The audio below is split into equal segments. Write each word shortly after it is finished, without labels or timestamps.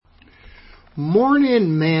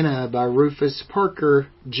Morning Manna by Rufus Parker,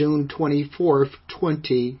 June 24th,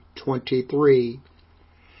 2023.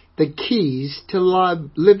 The Keys to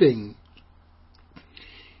Living.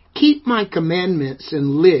 Keep my commandments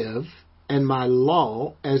and live, and my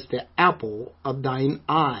law as the apple of thine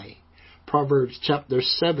eye. Proverbs chapter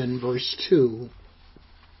 7, verse 2.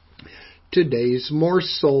 Today's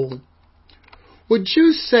morsel. Would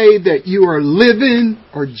you say that you are living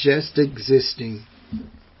or just existing?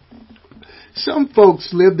 Some folks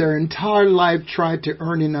live their entire life trying to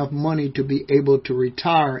earn enough money to be able to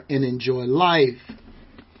retire and enjoy life.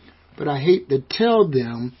 But I hate to tell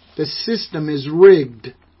them, the system is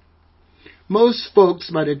rigged. Most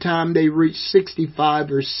folks, by the time they reach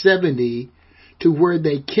 65 or 70 to where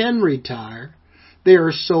they can retire, they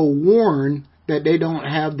are so worn that they don't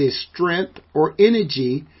have the strength or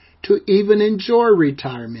energy to even enjoy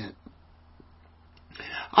retirement.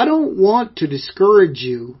 I don't want to discourage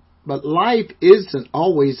you, but life isn't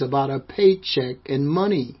always about a paycheck and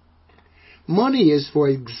money. Money is for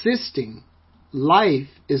existing. Life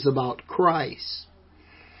is about Christ.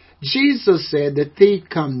 Jesus said, the thief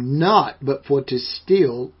come not but for to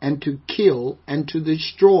steal and to kill and to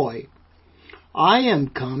destroy. I am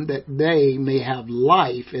come that they may have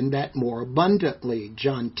life and that more abundantly.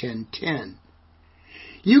 John 10:10.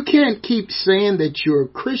 You can't keep saying that you're a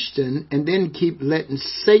Christian and then keep letting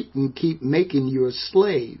Satan keep making you a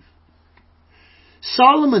slave.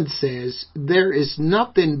 Solomon says, there is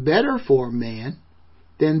nothing better for a man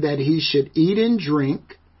than that he should eat and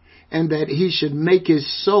drink, and that he should make his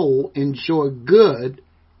soul enjoy good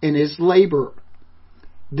in his labor.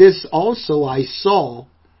 This also I saw,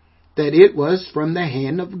 that it was from the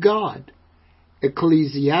hand of God.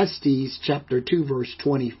 Ecclesiastes chapter 2, verse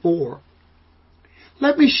 24.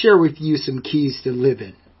 Let me share with you some keys to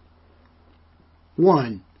living.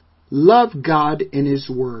 1. Love God and His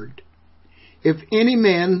Word. If any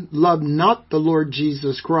man love not the Lord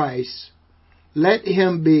Jesus Christ, let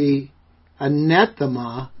him be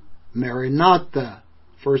anathema maranatha.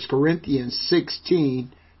 1 Corinthians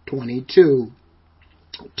 16:22.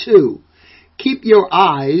 2. Keep your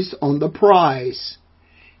eyes on the prize.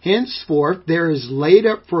 Henceforth there is laid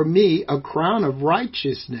up for me a crown of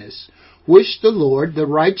righteousness, which the Lord, the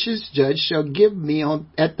righteous judge, shall give me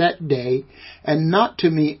at that day, and not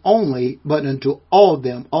to me only, but unto all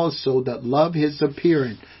them also that love his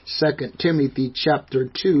appearing. 2 Timothy chapter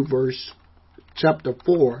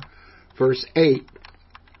 4, verse 8.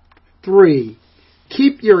 3.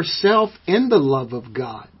 Keep yourself in the love of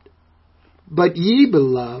God. But ye,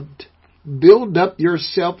 beloved, build up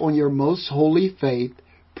yourself on your most holy faith,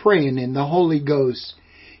 praying in the Holy Ghost.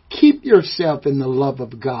 Keep yourself in the love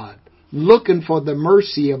of God, looking for the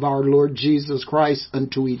mercy of our Lord Jesus Christ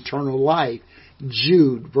unto eternal life.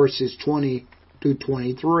 Jude, verses 20 to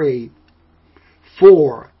 23.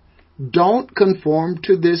 4. Don't conform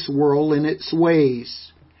to this world in its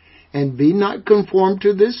ways, and be not conformed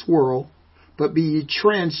to this world, but be ye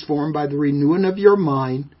transformed by the renewing of your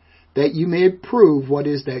mind, that you may prove what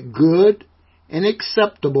is that good and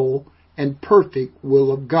acceptable and perfect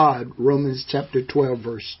will of God. Romans chapter 12,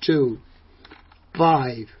 verse 2.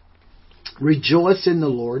 5. Rejoice in the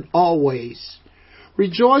Lord always.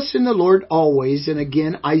 Rejoice in the Lord always, and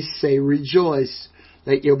again I say rejoice.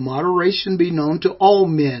 Let your moderation be known to all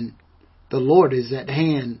men. The Lord is at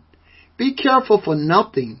hand. Be careful for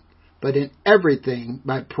nothing, but in everything,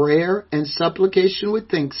 by prayer and supplication with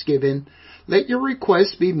thanksgiving, let your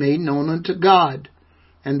requests be made known unto God.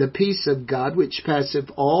 And the peace of God, which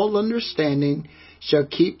passeth all understanding, shall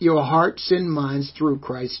keep your hearts and minds through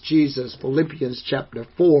Christ Jesus. Philippians chapter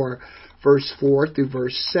 4, verse 4 through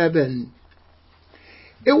verse 7.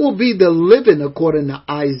 It will be the living, according to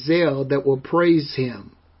Isaiah, that will praise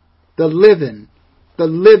him. The living.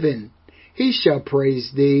 He shall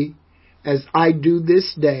praise thee, as I do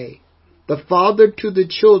this day. The father to the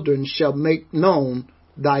children shall make known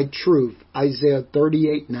thy truth. Isaiah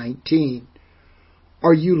 38:19.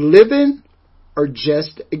 Are you living or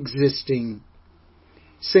just existing?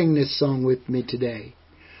 Sing this song with me today.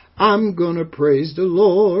 I'm gonna praise the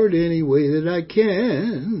Lord any way that I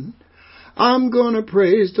can. I'm gonna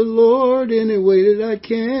praise the Lord any way that I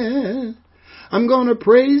can. I'm gonna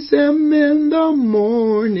praise Him in the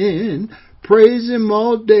morning, praise Him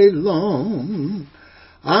all day long.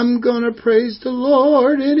 I'm gonna praise the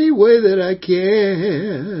Lord any way that I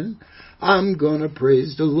can. I'm gonna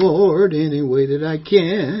praise the Lord any way that I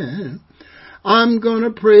can. I'm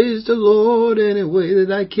gonna praise the Lord any way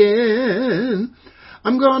that I can.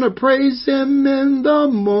 I'm gonna praise Him in the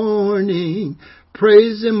morning,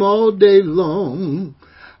 praise Him all day long.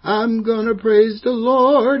 I'm gonna praise the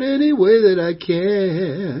Lord any way that I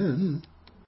can.